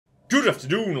Good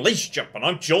afternoon, ladies and gentlemen,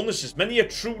 I'm John, this is Many a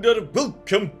Truder.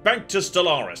 Welcome back to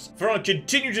Stellaris for our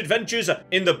continued adventures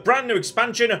in the brand new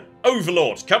expansion,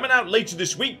 Overlord, coming out later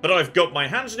this week, but I've got my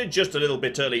hands in it just a little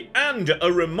bit early. And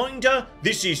a reminder,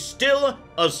 this is still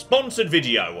a sponsored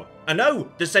video. I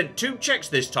know, they sent 2 checks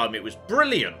this time, it was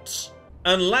brilliant.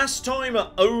 And last time,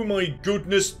 oh my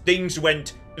goodness, things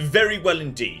went very well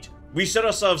indeed. We set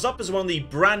ourselves up as one of the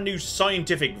brand new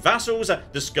scientific vassals, the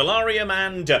Stellarium,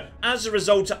 and as a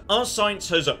result, our science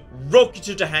has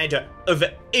rocketed ahead of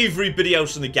everybody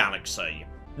else in the galaxy.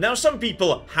 Now, some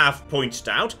people have pointed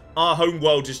out our home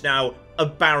world is now a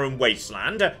barren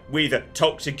wasteland with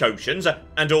toxic oceans,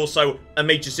 and also a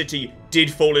major city did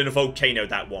fall in a volcano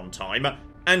that one time.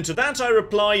 And to that I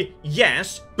reply,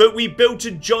 yes, but we built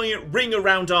a giant ring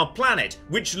around our planet,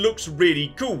 which looks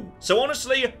really cool. So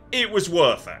honestly, it was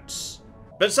worth it.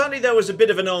 But sadly there was a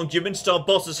bit of an argument at our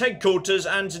boss's headquarters,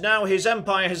 and now his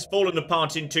empire has fallen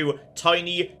apart into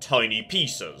tiny, tiny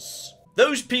pieces.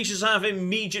 Those pieces have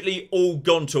immediately all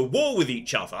gone to war with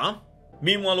each other.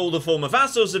 Meanwhile, all the former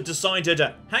vassals have decided,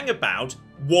 hang about,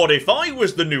 what if I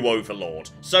was the new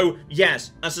overlord? So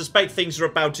yes, I suspect things are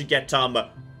about to get,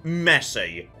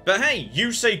 messy. But hey,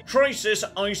 you say crisis,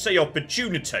 I say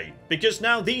opportunity, because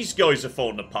now these guys are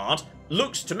falling apart.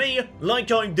 Looks to me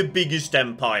like I'm the biggest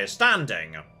empire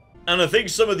standing. And I think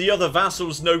some of the other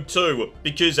vassals know too,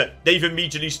 because they've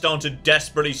immediately started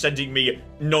desperately sending me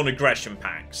non-aggression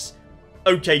pacts.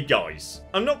 Okay guys,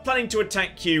 I'm not planning to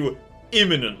attack you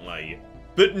imminently,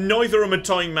 but neither am I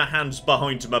tying my hands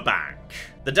behind my back.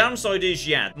 The downside is,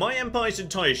 yeah, my empire's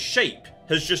entire shape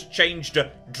has just changed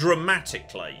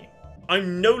dramatically.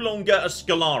 I'm no longer a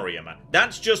Stellarium.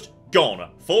 That's just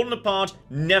gone, fallen apart,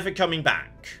 never coming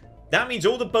back. That means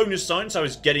all the bonus science I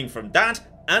was getting from that,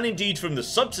 and indeed from the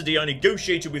subsidy I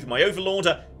negotiated with my overlord,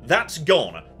 that's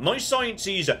gone. My science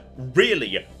is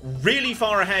really, really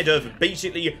far ahead of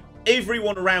basically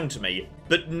everyone around me,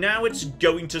 but now it's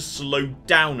going to slow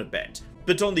down a bit.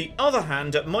 But on the other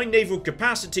hand, my naval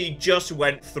capacity just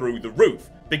went through the roof,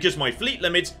 because my fleet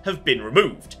limits have been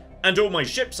removed, and all my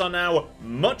ships are now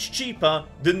much cheaper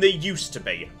than they used to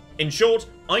be. In short,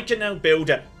 I can now build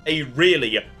a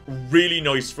really, really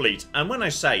nice fleet. And when I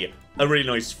say a really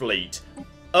nice fleet,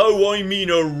 oh, I mean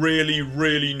a really,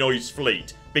 really nice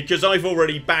fleet, because I've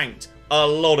already banked a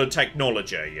lot of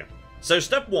technology. So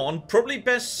step 1, probably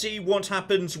best see what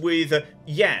happens with,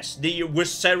 yes, the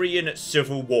Wassarian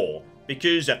Civil War.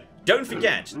 Because, don't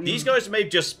forget, these guys may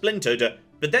have just splintered,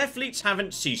 but their fleets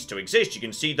haven't ceased to exist. You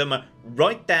can see them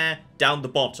right there down the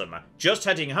bottom, just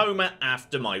heading home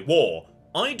after my war.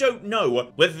 I don't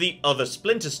know whether the other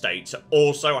splinter states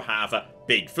also have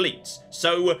big fleets,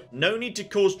 so no need to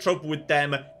cause trouble with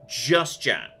them just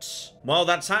yet. While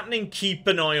that's happening, keep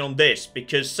an eye on this,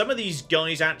 because some of these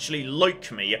guys actually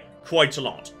like me quite a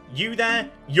lot. You there,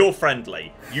 you're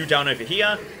friendly. You down over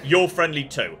here, you're friendly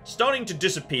too. Starting to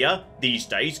disappear these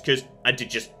days, because I did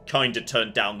just kind of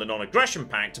turn down the non-aggression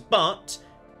pact, but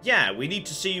yeah, we need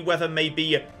to see whether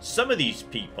maybe some of these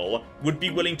people would be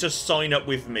willing to sign up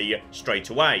with me straight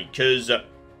away, because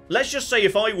let's just say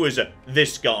if I was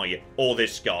this guy or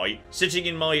this guy sitting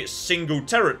in my single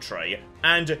territory,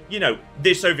 and, you know,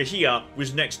 this over here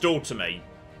was next door to me,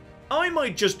 I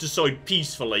might just decide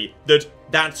peacefully that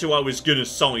that's who I was gonna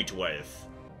side with.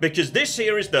 Because this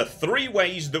here is the 3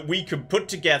 ways that we can put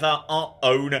together our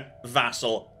own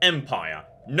vassal empire.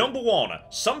 Number 1,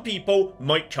 some people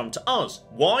might come to us.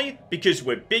 Why? Because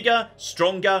we're bigger,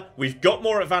 stronger, we've got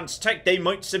more advanced tech, they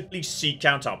might simply seek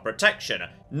out our protection.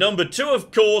 Number 2,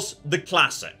 of course, the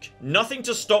classic. Nothing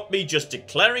to stop me just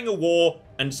declaring a war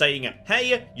and saying,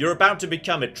 hey, you're about to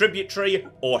become a tributary,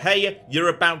 or hey, you're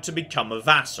about to become a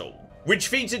vassal. Which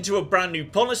feeds into a brand new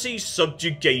policy,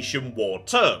 subjugation war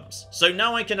terms. So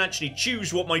now I can actually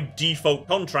choose what my default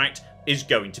contract is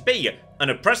going to be.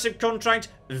 An oppressive contract,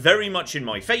 very much in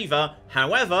my favour.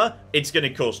 However, it's going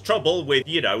to cause trouble with,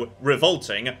 you know,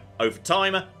 revolting over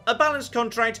time, a balanced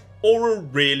contract, or a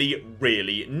really,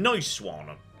 really nice one.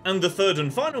 And the third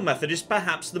and final method is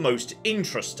perhaps the most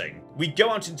interesting. We go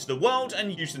out into the world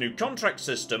and use the new contract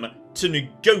system to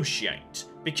negotiate.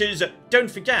 Because,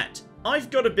 don't forget,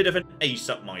 I've got a bit of an ace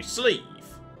up my sleeve.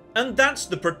 And that's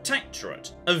the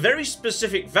protectorate, a very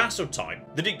specific vassal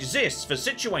type that exists for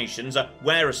situations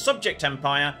where a subject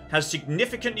empire has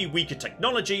significantly weaker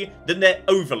technology than their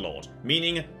overlord,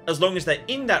 meaning as long as they're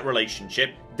in that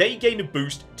relationship, they gain a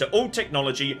boost to all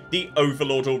technology the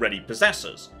Overlord already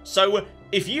possesses. So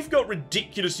if you've got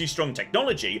ridiculously strong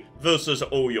technology versus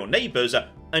all your neighbours,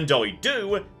 and I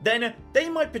do, then they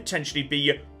might potentially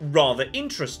be rather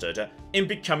interested in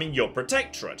becoming your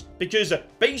protectorate, because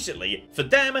basically, for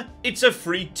them, it's a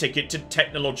free ticket to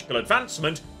technological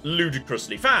advancement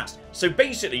ludicrously fast. So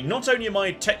basically, not only am I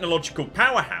a technological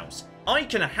powerhouse, I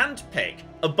can handpick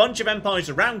a bunch of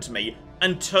empires around me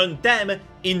and turn them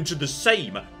into the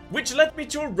same, which led me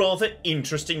to a rather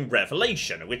interesting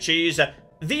revelation, which is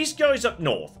these guys up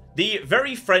north, the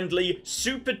very friendly,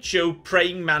 super chill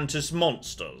praying mantis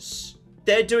monsters.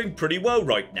 They're doing pretty well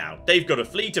right now. They've got a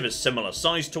fleet of a similar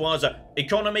size to ours,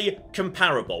 economy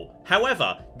comparable.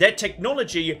 However, their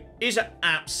technology is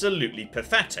absolutely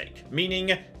pathetic,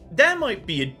 meaning there might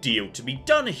be a deal to be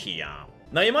done here.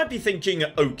 Now you might be thinking,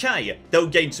 okay, they'll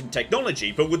gain some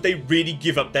technology, but would they really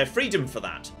give up their freedom for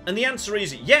that? And the answer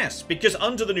is yes, because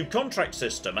under the new contract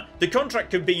system, the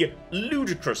contract could be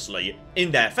ludicrously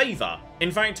in their favour.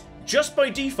 In fact, just by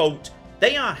default,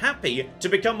 they are happy to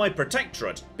become my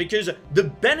protectorate, because the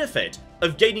benefit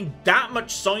of gaining that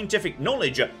much scientific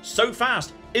knowledge so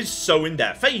fast is so in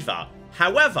their favour.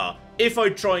 However, if I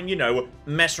try and, you know,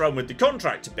 mess around with the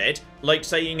contract a bit, like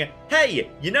saying,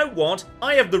 hey, you know what,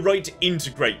 I have the right to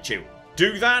integrate you.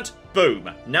 Do that, boom,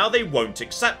 now they won't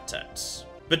accept it.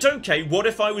 But okay, what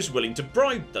if I was willing to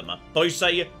bribe them by,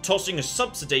 say, tossing a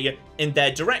subsidy in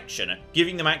their direction,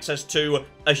 giving them access to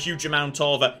a huge amount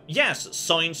of, yes,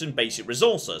 science and basic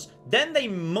resources? Then they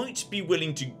might be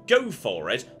willing to go for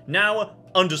it. Now,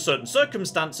 under certain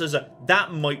circumstances,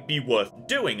 that might be worth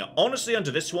doing. Honestly,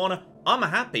 under this one, I'm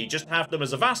happy just to have them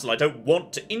as a vassal. I don't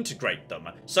want to integrate them.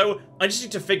 So I just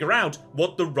need to figure out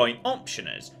what the right option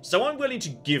is. So I'm willing to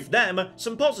give them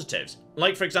some positives.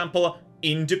 Like, for example,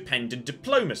 independent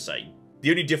diplomacy.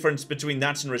 The only difference between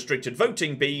that and restricted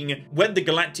voting being when the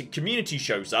galactic community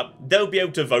shows up, they'll be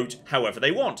able to vote however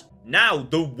they want. Now,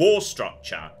 the war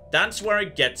structure. That's where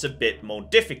it gets a bit more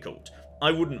difficult.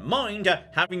 I wouldn't mind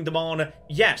having them on,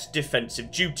 yes,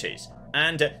 defensive duties.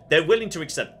 And they're willing to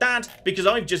accept that because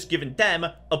I've just given them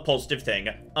a positive thing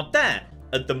up there.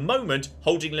 At the moment,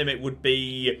 holding limit would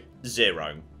be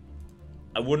 0.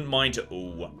 I wouldn't mind.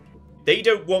 Ooh. They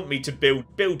don't want me to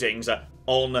build buildings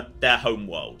on their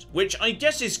homeworld, which I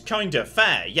guess is kind of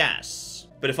fair, yes.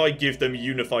 But if I give them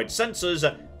unified sensors,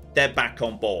 they're back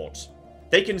on board.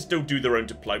 They can still do their own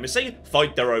diplomacy,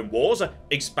 fight their own wars,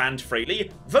 expand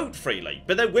freely, vote freely.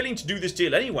 But they're willing to do this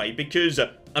deal anyway because,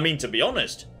 I mean, to be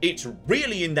honest, it's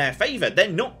really in their favour.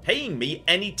 They're not paying me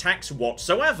any tax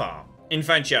whatsoever. In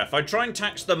fact, yeah, if I try and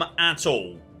tax them at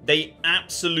all, they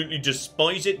absolutely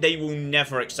despise it. They will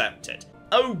never accept it.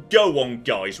 Oh, go on,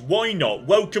 guys. Why not?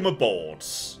 Welcome aboard.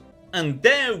 And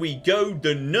there we go,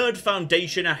 the Nerd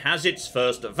Foundation has its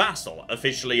first vassal,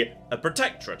 officially a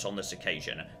protectorate on this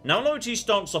occasion. Now loyalty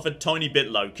starts off a tiny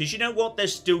bit low, because you know what, they're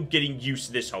still getting used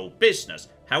to this whole business.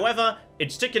 However,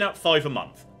 it's ticking up 5 a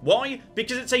month. Why?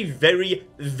 Because it's a very,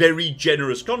 very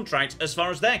generous contract as far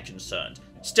as they're concerned.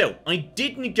 Still, I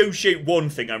did negotiate one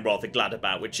thing I'm rather glad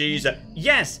about, which is,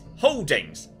 yes,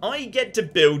 holdings. I get to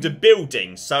build a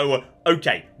building, so,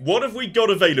 okay, what have we got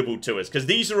available to us? Because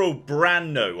these are all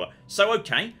brand new. So,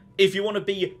 okay, if you want to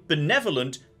be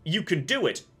benevolent, you can do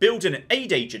it. Build an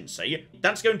aid agency.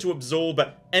 That's going to absorb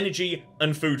energy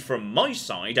and food from my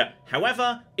side.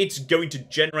 However, it's going to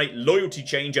generate loyalty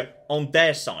change on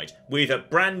their side, with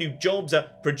brand new jobs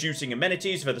producing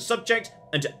amenities for the subject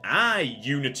and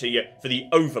unity for the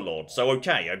Overlord. So,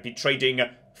 okay, I'd be trading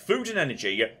food and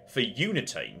energy for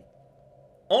unity.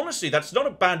 Honestly, that's not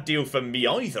a bad deal for me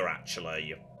either,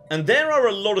 actually. And there are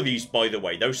a lot of these, by the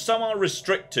way, though some are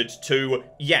restricted to,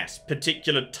 yes,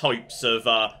 particular types of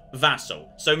vassal.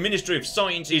 So Ministry of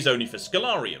Science is only for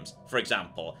Stellariums, for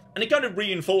example. And it kind of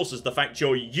reinforces the fact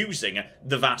you're using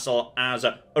the vassal as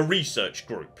a research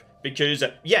group. Because,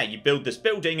 yeah, you build this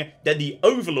building, then the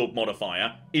Overlord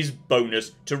modifier is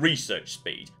bonus to research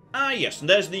speed. Ah, yes, and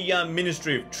there's the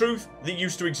Ministry of Truth that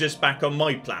used to exist back on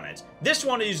my planet. This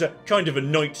one is kind of a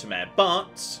nightmare,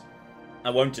 but I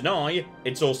won't deny,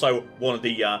 it's also one of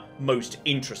the most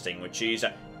interesting, which is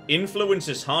influence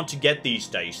is hard to get these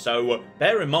days, so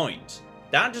bear in mind,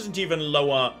 that doesn't even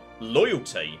lower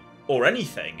loyalty or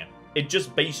anything. It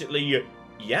just basically,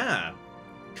 yeah,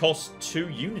 costs 2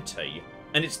 unity,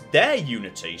 and it's their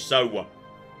unity, so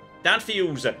that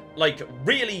feels like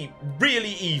really,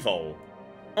 really evil.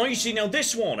 I see, now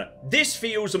this one, this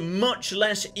feels much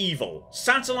less evil.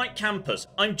 Satellite campus.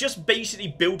 I'm just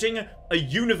basically building a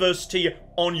university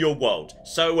on your world.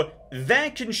 So their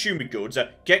consumer goods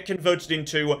get converted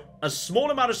into a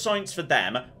small amount of science for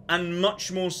them and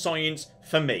much more science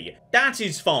for me. That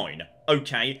is fine,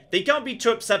 okay? They can't be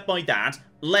too upset by that.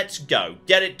 Let's go.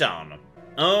 Get it done.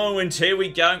 Oh, and here we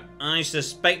go. I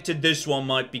suspected this one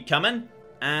might be coming.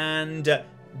 And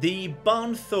the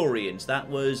Barnthorians, that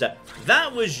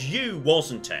was you,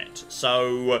 wasn't it?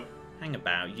 So, hang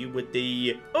about, you were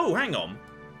the... Oh, hang on.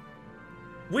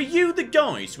 Were you the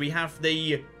guys we have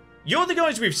the... You're the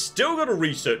guys we've still got a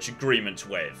research agreement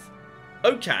with.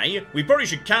 Okay, we probably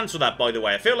should cancel that, by the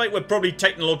way. I feel like we're probably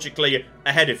technologically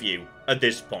ahead of you at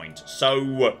this point. So,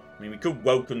 I mean, we could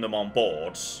welcome them on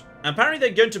board. Apparently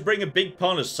they're going to bring a big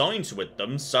pile of science with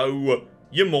them, so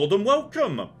you're more than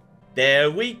welcome. There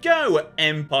we go.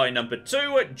 Empire number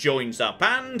 2 joins up,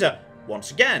 and once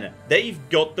again, they've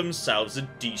got themselves a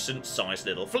decent-sized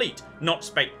little fleet. Not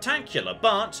spectacular,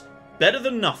 but better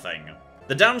than nothing.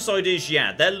 The downside is,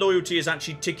 yeah, their loyalty is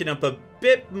actually ticking up a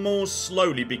bit more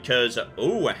slowly because,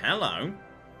 oh, hello.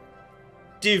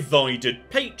 Divided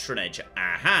patronage.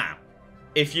 Aha.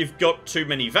 If you've got too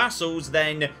many vassals,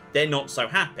 then they're not so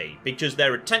happy, because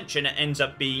their attention ends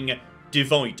up being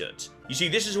divided. You see,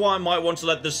 this is why I might want to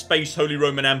let the Space Holy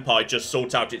Roman Empire just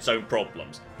sort out its own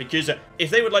problems. Because if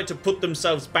they would like to put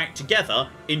themselves back together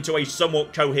into a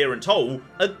somewhat coherent whole,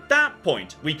 at that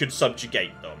point, we could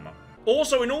subjugate them.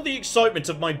 Also, in all the excitement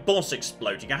of my boss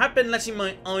exploding, I have been letting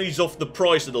my eyes off the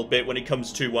prize a little bit when it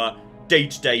comes to,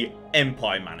 day-to-day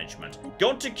empire management.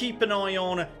 Got to keep an eye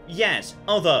on, yes,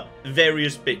 other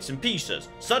various bits and pieces,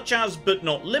 such as, but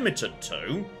not limited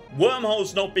to,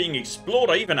 wormholes not being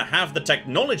explored. I even have the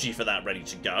technology for that ready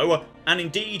to go, and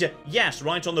indeed, yes,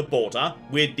 right on the border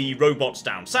with the robots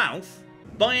down south,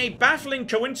 by a baffling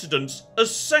coincidence, a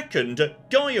second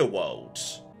Gaia world.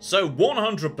 So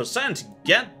 100%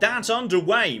 get that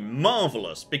underway.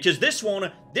 Marvellous. Because this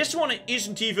one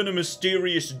isn't even a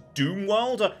mysterious doom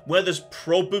world where there's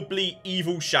probably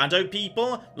evil shadow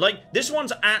people. Like, this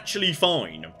one's actually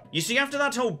fine. You see, after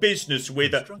that whole business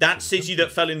with that city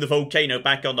that fell in the volcano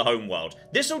back on the homeworld,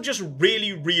 this'll just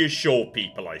really reassure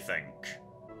people, I think.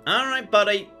 Alright,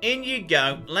 buddy. In you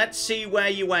go. Let's see where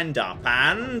you end up.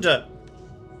 And...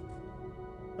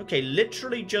 okay,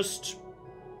 literally just...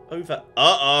 over...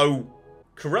 Uh-oh.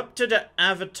 Corrupted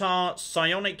avatar,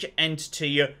 psionic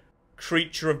entity,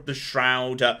 creature of the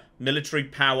shroud, military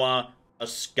power, a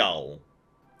skull.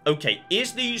 Okay,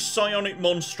 is the psionic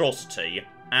monstrosity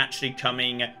actually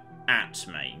coming at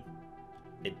me?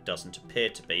 It doesn't appear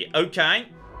to be. Okay.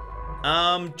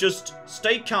 Just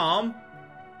stay calm.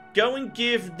 Go and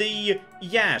give the,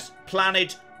 yes,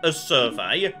 planet a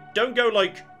survey. Don't go,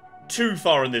 like, too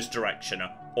far in this direction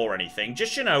or anything.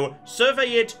 Just, you know,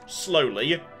 survey it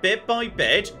slowly, bit by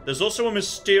bit. There's also a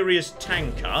mysterious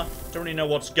tanker. Don't really know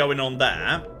what's going on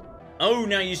there. Oh,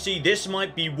 now you see, this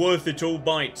might be worth it all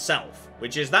by itself,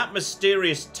 which is that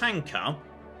mysterious tanker,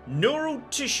 neural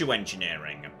tissue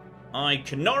engineering. I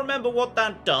cannot remember what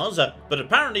that does, but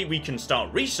apparently we can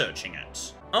start researching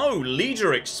it. Oh,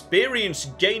 leader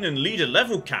experience gain and leader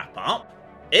level cap up.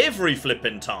 Every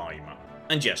flippin' time.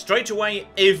 And yeah, straight away,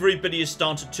 everybody has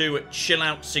started to chill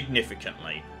out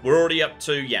significantly. We're already up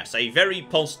to, yes, a very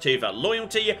positive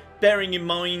loyalty, bearing in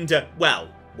mind, well.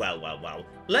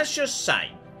 Let's just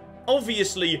say,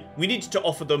 obviously, we needed to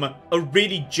offer them a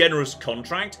really generous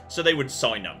contract so they would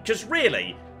sign up. Because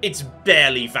really, it's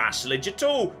barely vassalage at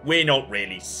all. We're not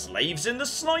really slaves in the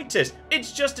slightest.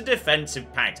 It's just a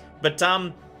defensive pact. But,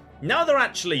 now they're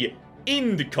actually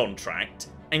in the contract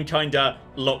and kinda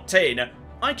locked in,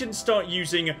 I can start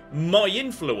using my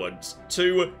influence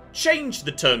to change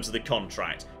the terms of the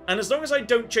contract. And as long as I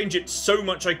don't change it so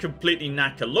much I completely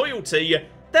knacker loyalty,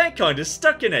 they're kind of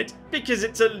stuck in it, because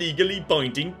it's a legally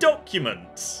binding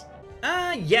document.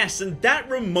 Ah, yes, and that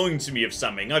reminds me of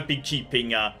something. I've been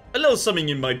keeping a little something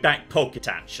in my back pocket,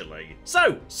 actually.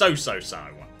 So.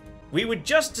 We were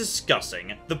just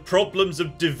discussing the problems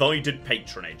of divided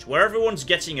patronage, where everyone's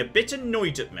getting a bit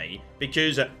annoyed at me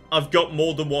because I've got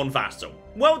more than one vassal.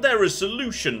 Well, there are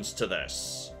solutions to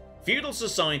this. Feudal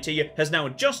society has now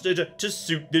adjusted to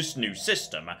suit this new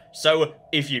system, so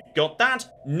if you've got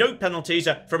that, no penalties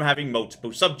from having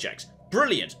multiple subjects.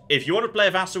 Brilliant. If you want to play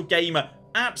a vassal game,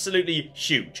 absolutely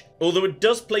huge. Although it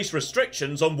does place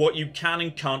restrictions on what you can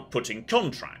and can't put in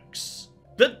contracts.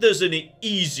 But there's an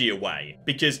easier way,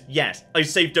 because yes, I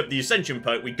saved up the Ascension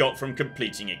perk we got from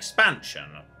completing expansion.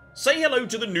 Say hello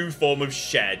to the new form of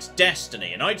shared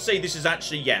destiny, and I'd say this is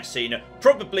actually, yes, in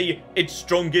probably its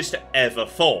strongest ever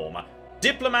form.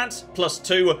 Diplomats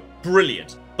 +2,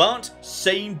 brilliant. But,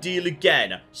 same deal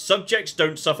again, subjects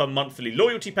don't suffer monthly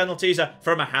loyalty penalties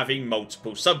from having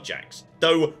multiple subjects.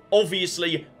 Though,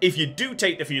 obviously, if you do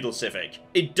take the Feudal Civic,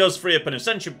 it does free up an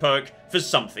Ascension perk for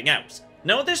something else.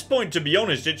 Now at this point, to be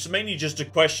honest, it's mainly just a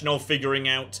question of figuring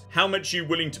out how much you're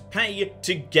willing to pay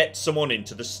to get someone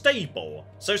into the stable.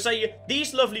 So say,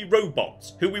 these lovely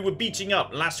robots who we were beating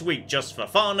up last week just for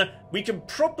fun, we can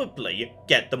probably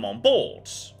get them on board.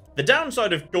 The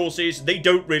downside, of course, is they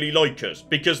don't really like us,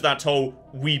 because that whole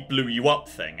we blew you up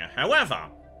thing. However,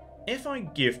 if I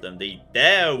give them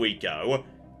there we go,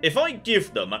 if I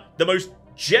give them the most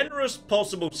generous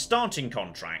possible starting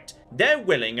contract, they're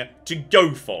willing to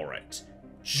go for it.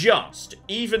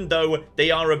 Even though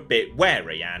they are a bit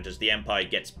wary, and as the Empire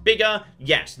gets bigger,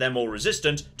 yes, they're more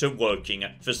resistant to working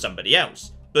for somebody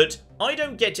else. But I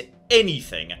don't get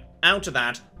anything out of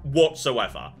that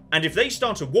whatsoever. And if they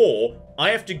start a war,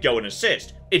 I have to go and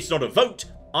assist. It's not a vote,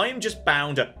 I am just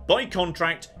bound by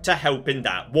contract to help in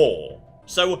that war.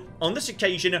 So, on this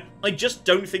occasion, I just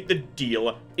don't think the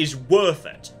deal is worth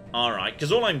it. Alright,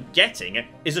 because all I'm getting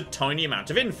is a tiny amount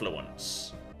of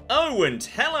influence. Oh, and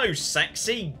hello,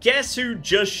 sexy. Guess who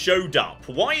just showed up?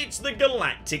 Why, it's the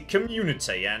galactic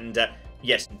community, and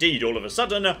yes, indeed, all of a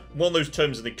sudden, one of those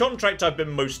terms of the contract I've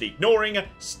been mostly ignoring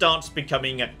starts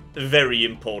becoming very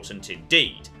important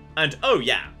indeed. And oh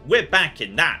yeah, we're back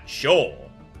in that, sure.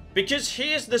 Because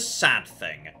here's the sad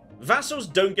thing. Vassals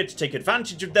don't get to take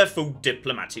advantage of their full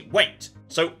diplomatic weight.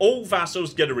 So all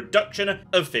vassals get a reduction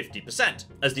of 50%.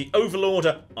 As the Overlord,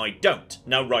 I don't.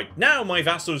 Now right now, my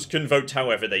vassals can vote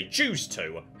however they choose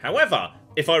to. However,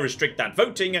 if I restrict that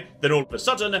voting, then all of a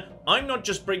sudden, I'm not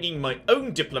just bringing my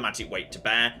own diplomatic weight to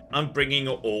bear, I'm bringing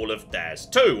all of theirs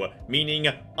too. Meaning,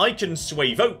 I can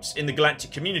sway votes in the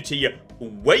galactic community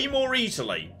way more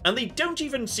easily. And they don't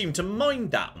even seem to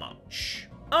mind that much.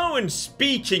 Oh, and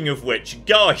speaking of which,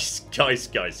 guys.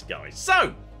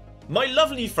 So, my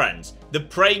lovely friends, the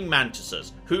praying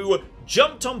mantises, who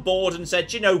jumped on board and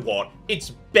said, you know what,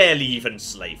 it's barely even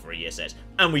slavery, is it?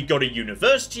 And we got a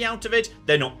university out of it,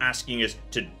 they're not asking us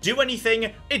to do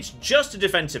anything, it's just a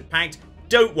defensive pact,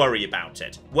 don't worry about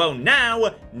it. Well,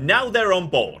 now they're on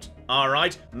board,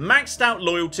 alright? Maxed out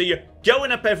loyalty,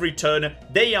 going up every turn,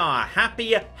 they are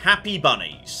happy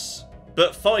bunnies.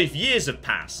 But 5 years have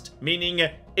passed, meaning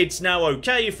it's now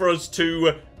okay for us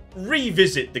to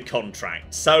revisit the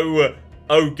contract. So,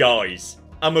 oh guys,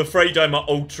 I'm afraid I'm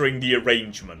altering the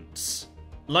arrangements.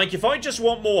 Like, if I just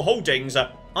want more holdings,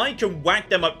 I can whack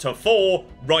them up to 4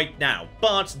 right now.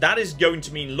 But that is going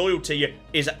to mean loyalty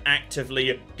is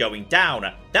actively going down.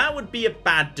 That would be a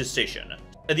bad decision.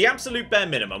 At the absolute bare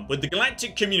minimum, with the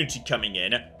galactic community coming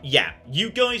in, yeah, you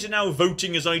guys are now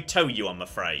voting as I tell you, I'm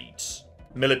afraid.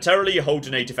 Militarily,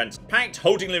 holding a defensive pact,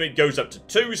 holding limit goes up to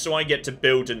 2, so I get to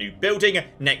build a new building.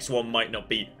 Next one might not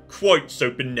be quite so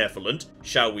benevolent,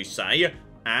 shall we say.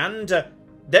 And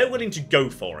they're willing to go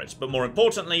for it, but more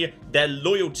importantly, their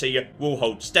loyalty will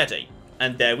hold steady.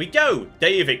 And there we go,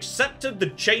 they have accepted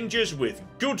the changes with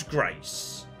good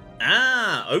grace.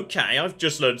 Ah, okay, I've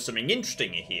just learned something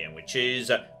interesting here, which is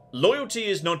loyalty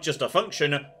is not just a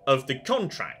function of the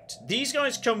contract. These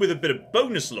guys come with a bit of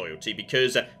bonus loyalty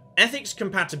because ethics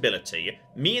compatibility,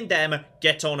 me and them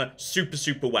get on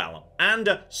super well.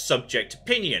 And subject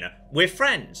opinion, we're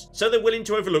friends, so they're willing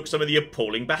to overlook some of the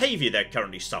appalling behaviour they're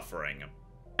currently suffering.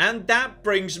 And that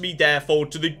brings me therefore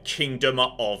to the kingdom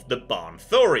of the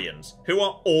Barnthorians, who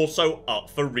are also up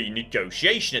for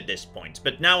renegotiation at this point.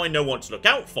 But now I know what to look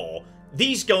out for.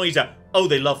 These guys oh,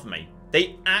 they love me.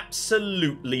 They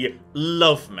absolutely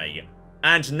love me.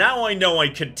 And now I know I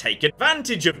can take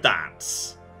advantage of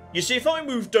that. You see, if I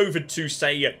moved over to,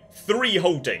 say, 3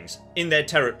 holdings in their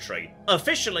territory,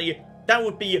 officially, that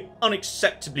would be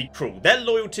unacceptably cruel. Their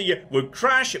loyalty would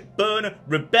crash, burn,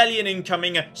 rebellion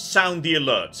incoming, sound the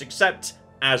alerts. Except,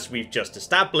 as we've just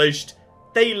established,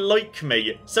 they like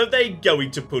me, so they're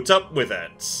going to put up with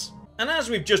it. And as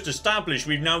we've just established,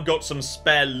 we've now got some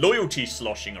spare loyalty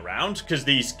sloshing around, because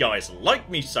these guys like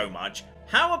me so much.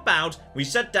 How about we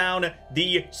set down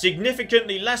the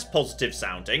significantly less positive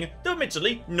sounding, though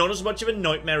admittedly not as much of a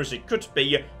nightmare as it could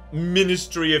be,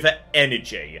 Ministry of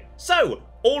Energy. So,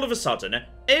 all of a sudden,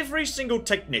 every single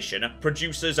technician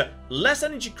produces less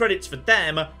energy credits for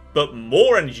them, but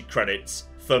more energy credits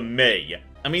for me.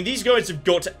 I mean, these guys have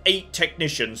got 8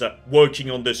 technicians working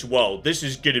on this world. This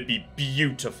is gonna be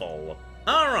beautiful.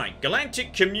 Alright,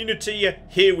 galactic community,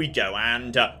 here we go,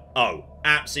 and oh,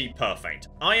 absolutely perfect.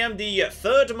 I am the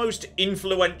 3rd most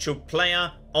influential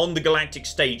player on the galactic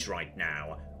stage right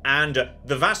now, and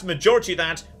the vast majority of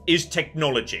that is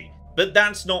technology. But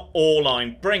that's not all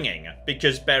I'm bringing,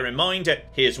 because bear in mind,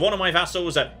 here's one of my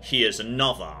vassals, here's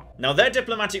another. Now their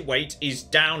diplomatic weight is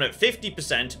down at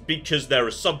 50% because they're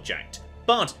a subject,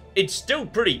 but it's still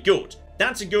pretty good.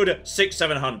 That's a good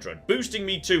 600-700, boosting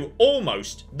me to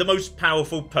almost the most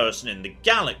powerful person in the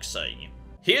galaxy.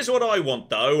 Here's what I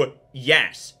want though.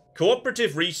 Yes,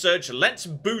 cooperative research, let's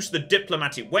boost the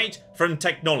diplomatic weight from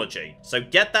technology. So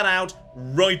get that out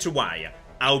right away.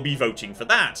 I'll be voting for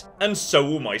that. And so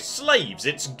will my slaves.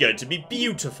 It's going to be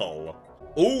beautiful.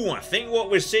 Ooh, I think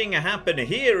what we're seeing happen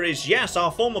here is, yes,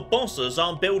 our former bosses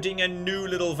are building a new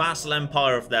little vassal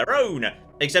empire of their own.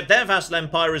 Except their vassal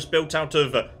empire is built out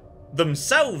of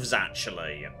themselves,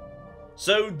 actually.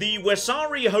 So the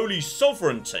Wessari Holy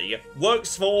Sovereignty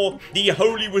works for the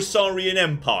Holy Wessarian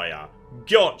Empire.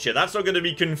 Gotcha, that's not going to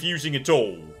be confusing at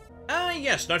all. Ah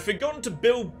yes, and I'd forgotten to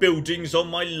build buildings on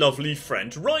my lovely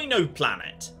friend Rhino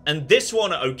Planet. And this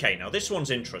one, okay, now this one's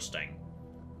interesting.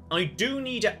 I do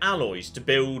need alloys to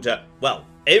build, well,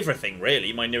 everything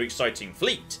really, my new exciting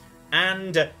fleet.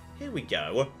 And here we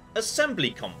go,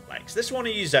 assembly complex. This one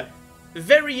is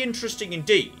very interesting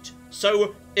indeed.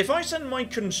 So if I send my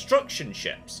construction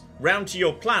ships round to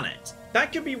your planet,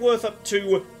 that could be worth up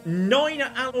to 9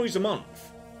 alloys a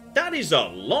month. That is a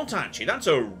lot actually, that's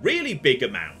a really big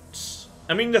amount.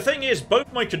 I mean, the thing is,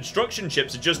 both my construction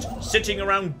ships are just sitting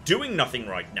around doing nothing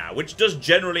right now, which does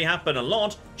generally happen a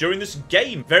lot during this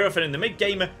game. Very often in the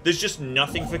mid-game, there's just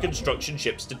nothing for construction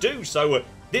ships to do, so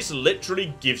this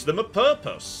literally gives them a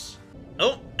purpose.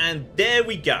 Oh, and there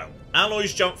we go.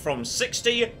 Alloys jump from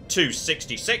 60 to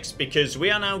 66 because we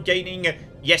are now gaining,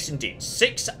 yes indeed,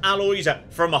 6 alloys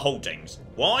from our holdings.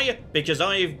 Why? Because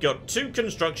I've got 2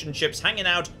 construction ships hanging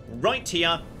out right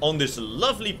here on this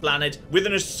lovely planet with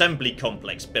an assembly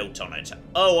complex built on it.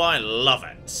 Oh, I love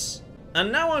it. And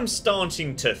now I'm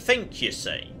starting to think, you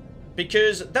see.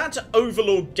 Because that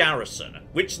Overlord garrison,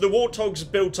 which the Warthogs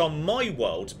built on my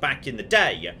world back in the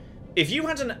day, if you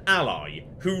had an ally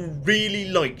who really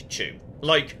liked you,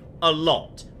 like a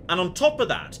lot, and on top of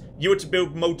that, you were to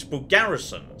build multiple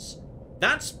garrisons,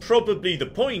 that's probably the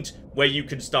point where you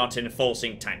can start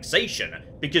enforcing taxation,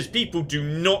 because people do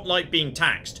not like being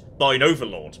taxed by an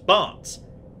overlord. But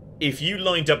if you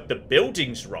lined up the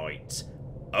buildings right,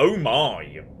 oh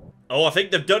my. Oh, I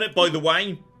think they've done it, by the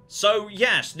way. So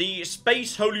yes, the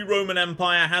Space Holy Roman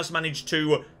Empire has managed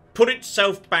to put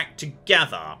itself back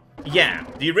together. Yeah,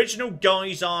 the original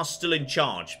guys are still in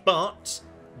charge, but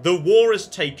the war has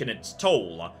taken its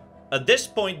toll. At this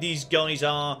point, these guys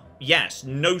are, yes,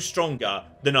 no stronger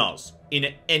than us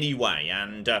in any way,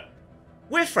 and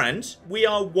we're friends. We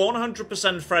are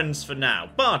 100% friends for now,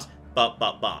 but,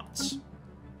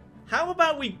 how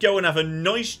about we go and have a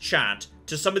nice chat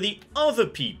to some of the other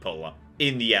people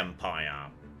in the Empire?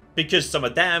 Because some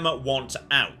of them want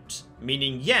out.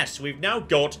 Meaning, yes, we've now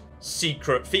got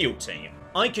secret fealty.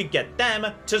 I could get them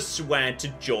to swear to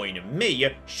join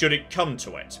me, should it come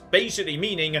to it. Basically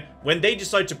meaning, when they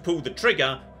decide to pull the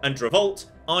trigger and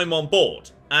revolt, I'm on board.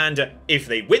 And if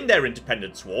they win their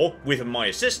independence war with my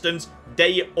assistance,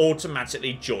 they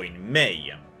automatically join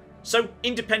me. So,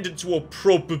 independence war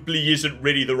probably isn't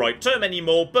really the right term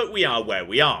anymore, but we are where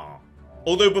we are.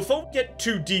 Although before we get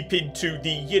too deep into the,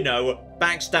 you know,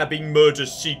 backstabbing murder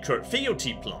secret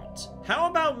fealty plot, how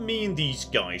about me and these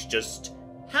guys just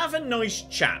have a nice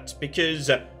chat, because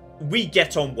we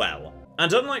get on well.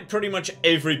 And unlike pretty much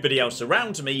everybody else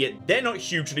around me, they're not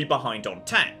hugely behind on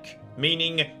tech.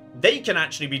 Meaning, they can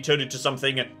actually be turned into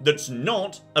something that's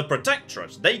not a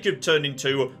protectorate. They could turn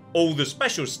into all the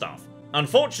special stuff.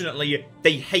 Unfortunately,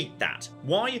 they hate that.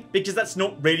 Why? Because that's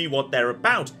not really what they're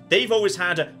about. They've always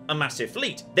had a massive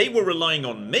fleet. They were relying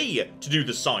on me to do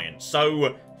the science.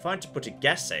 So, if I had to put a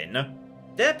guess in,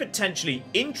 they're potentially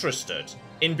interested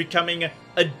in becoming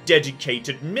a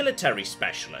dedicated military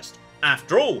specialist.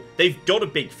 After all, they've got a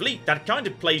big fleet that kind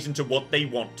of plays into what they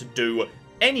want to do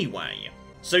anyway.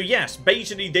 So yes,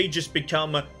 basically they just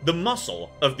become the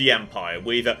muscle of the Empire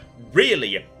with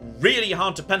really, really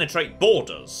hard to penetrate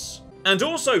borders. And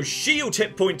also shield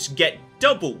hit points get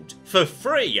doubled for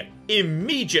free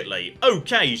immediately.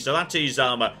 Okay, so that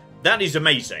is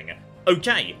amazing.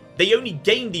 Okay, they only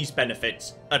gain these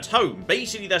benefits at home.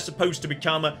 Basically, they're supposed to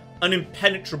become an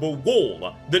impenetrable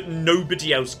wall that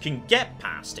nobody else can get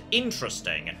past.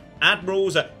 Interesting.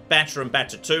 Admirals are better and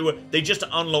better too. They just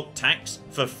unlock tax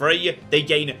for free. They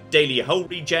gain daily hull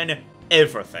regen.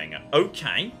 Everything.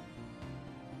 Okay.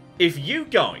 If you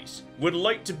guys would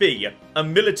like to be a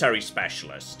military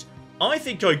specialist, I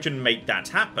think I can make that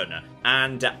happen.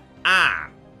 And,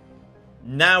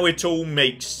 now it all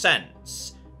makes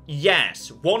sense.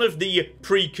 Yes, one of the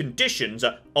preconditions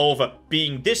of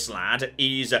being this lad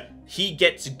is he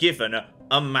gets given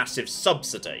a massive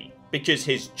subsidy. because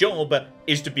his job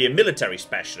is to be a military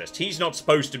specialist. He's not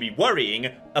supposed to be worrying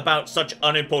about such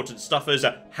unimportant stuff as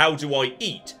how do I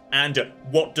eat and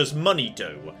what does money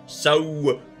do.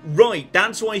 So, right,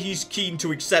 that's why he's keen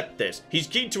to accept this. He's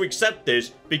keen to accept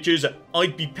this because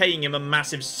I'd be paying him a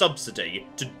massive subsidy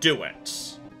to do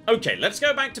it. Okay, let's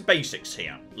go back to basics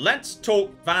here. Let's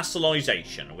talk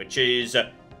vassalization, which is,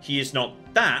 he is not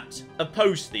that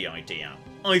opposed to the idea.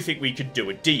 I think we could do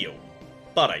a deal.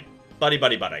 Buddy.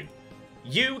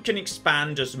 You can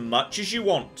expand as much as you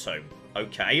want to.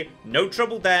 Okay, no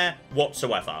trouble there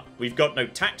whatsoever. We've got no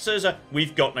taxes,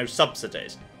 we've got no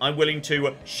subsidies. I'm willing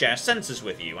to share sensors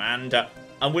with you, and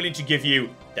I'm willing to give you...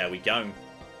 There we go.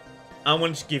 I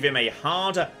want to give him a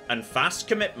hard and fast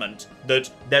commitment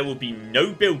that there will be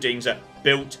no buildings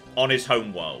built on his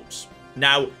homeworld.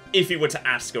 Now, if he were to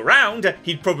ask around,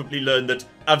 he'd probably learn that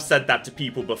I've said that to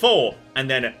people before, and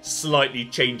then slightly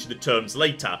change the terms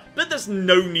later. But there's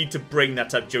no need to bring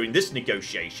that up during this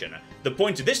negotiation. The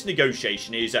point of this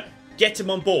negotiation is get him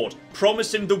on board,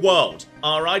 promise him the world,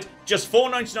 alright? Just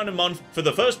 $4.99 a month for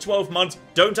the first 12 months.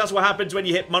 Don't ask what happens when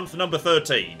you hit month number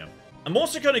 13. I'm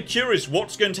also kind of curious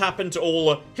what's going to happen to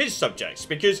all his subjects,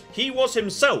 because he was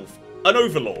himself an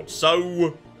overlord,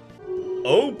 so...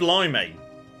 Oh, blimey.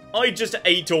 I just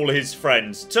ate all his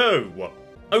friends too.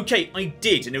 Okay, I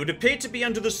did, and it would appear to be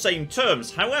under the same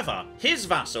terms. However, his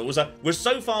vassals were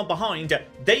so far behind,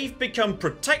 they've become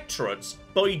protectorates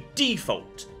by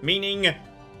default. Meaning,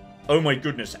 oh my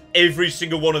goodness, every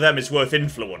single one of them is worth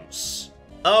influence.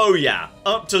 Oh yeah,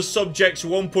 up to subjects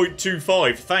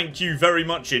 1.25, thank you very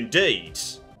much indeed.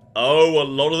 Oh, a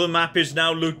lot of the map is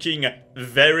now looking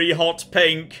very hot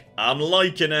pink. I'm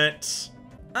liking it.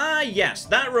 Ah yes,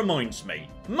 that reminds me.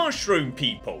 Mushroom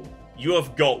people, you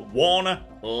have got one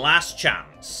last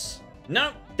chance.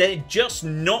 No, they're just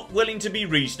not willing to be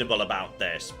reasonable about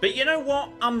this. But you know what?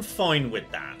 I'm fine with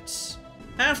that.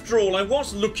 After all, I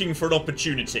was looking for an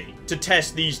opportunity to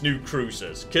test these new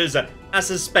cruisers, because I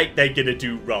suspect they're going to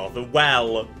do rather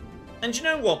well. And you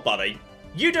know what, buddy?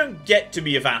 You don't get to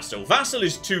be a vassal. Vassal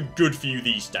is too good for you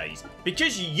these days.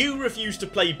 Because you refuse to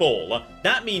play ball,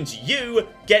 that means you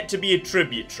get to be a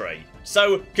tributary.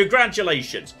 So,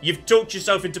 congratulations, you've talked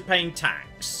yourself into paying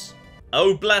tax.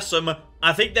 Oh, bless them.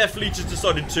 I think their fleet has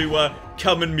decided to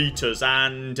come and meet us,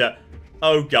 and...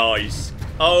 oh, guys.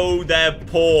 Oh, their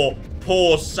poor,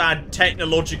 sad,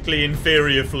 technologically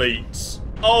inferior fleets.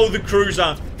 Oh, the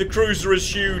cruiser. The cruiser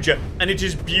is huge, and it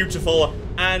is beautiful,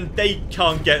 and they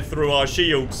can't get through our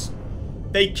shields.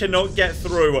 They cannot get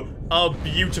through our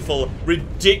beautiful,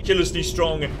 ridiculously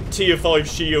strong tier 5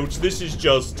 shields. This is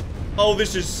just... oh,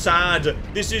 this is sad.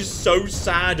 This is so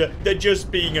sad. They're just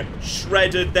being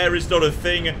shredded. There is not a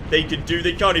thing they can do.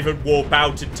 They can't even warp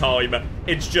out in time.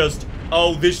 It's just,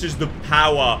 oh, this is the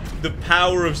power. The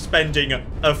power of spending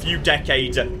a few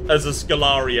decades as a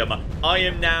Stellarium. I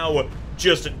am now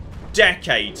just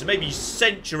decades, maybe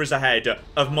centuries ahead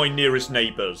of my nearest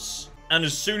neighbours. And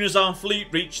as soon as our fleet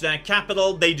reached their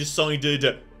capital, they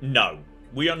decided, no.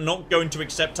 We are not going to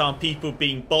accept our people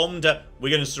being bombed. We're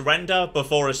going to surrender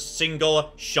before a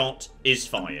single shot is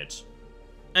fired.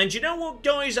 And you know what,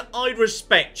 guys? I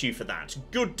respect you for that.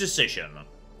 Good decision.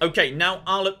 Okay, now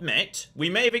I'll admit, we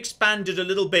may have expanded a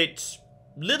little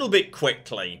bit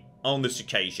quickly on this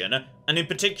occasion. And in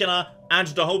particular,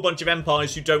 added a whole bunch of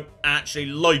empires who don't actually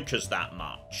like us that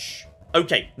much.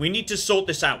 Okay, we need to sort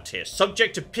this out here.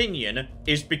 Subject opinion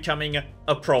is becoming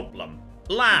a problem.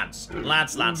 Lads.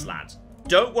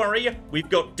 Don't worry, we've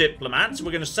got diplomats.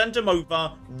 We're going to send them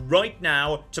over right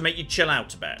now to make you chill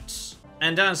out a bit.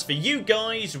 And as for you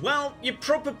guys, well, you're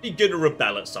probably going to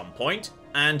rebel at some point.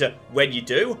 And when you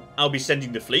do, I'll be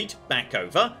sending the fleet back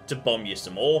over to bomb you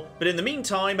some more. But in the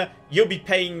meantime, you'll be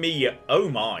paying me, oh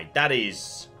my,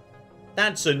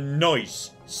 that's a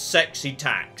nice, sexy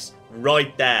tax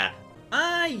right there.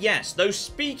 Ah, yes, though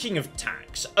speaking of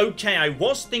tax, okay, I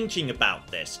was thinking about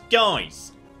this.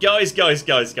 Guys.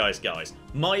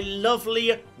 My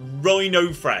lovely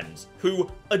rhino friends who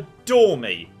adore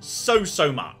me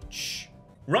so much.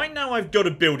 Right now I've got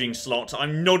a building slot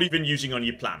I'm not even using on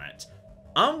your planet.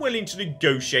 I'm willing to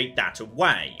negotiate that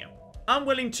away. I'm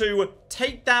willing to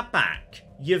take that back.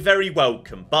 You're very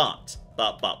welcome, but.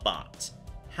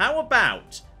 How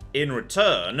about, in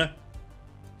return,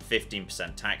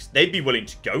 15% tax? They'd be willing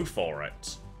to go for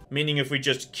it. Meaning if we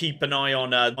just keep an eye on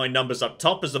my numbers up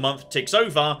top as the month ticks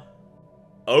over,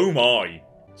 oh my.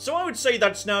 So I would say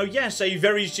that's now, yes, a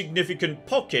very significant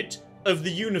pocket of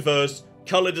the universe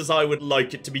coloured as I would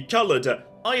like it to be coloured.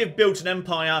 I have built an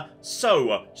empire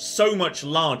so much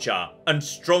larger and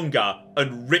stronger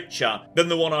and richer than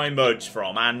the one I emerged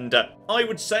from, and I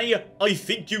would say I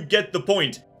think you get the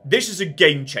point. This is a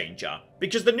game changer,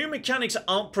 because the new mechanics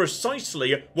aren't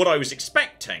precisely what I was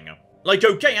expecting. Like,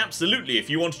 okay, absolutely, if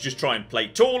you want to just try and play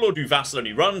tall or do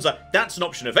vassal-only runs, that's an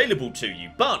option available to you,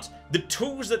 but the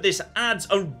tools that this adds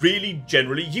are really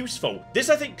generally useful. This,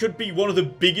 I think, could be one of the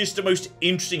biggest and most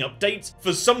interesting updates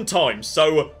for some time,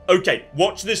 so, okay,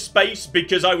 watch this space,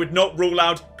 because I would not rule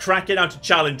out cracking out a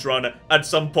challenge run at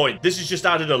some point. This has just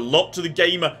added a lot to the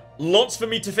game, lots for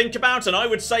me to think about, and I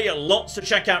would say lots to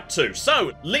check out too.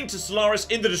 So, link to Stellaris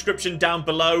in the description down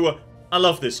below. I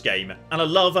love this game, and I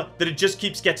love that it just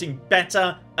keeps getting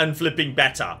better and flipping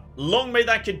better. Long may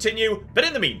that continue, but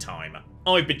in the meantime,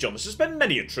 I've been John, this has been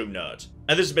Many a True Nerd,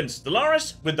 and this has been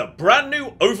Stellaris with the brand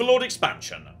new Overlord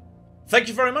expansion. Thank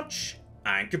you very much,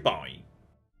 and goodbye.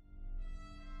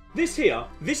 This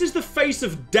is the face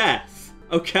of death,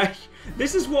 okay?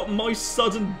 This is what my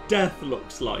sudden death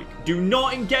looks like. Do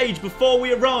not engage before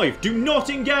we arrive. Do not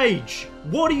engage.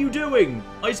 What are you doing?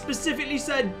 I specifically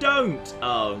said don't.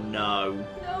 Oh, no.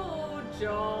 No,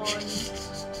 John.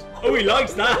 Oh, he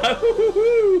likes that.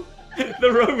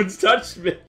 The Romans touched me.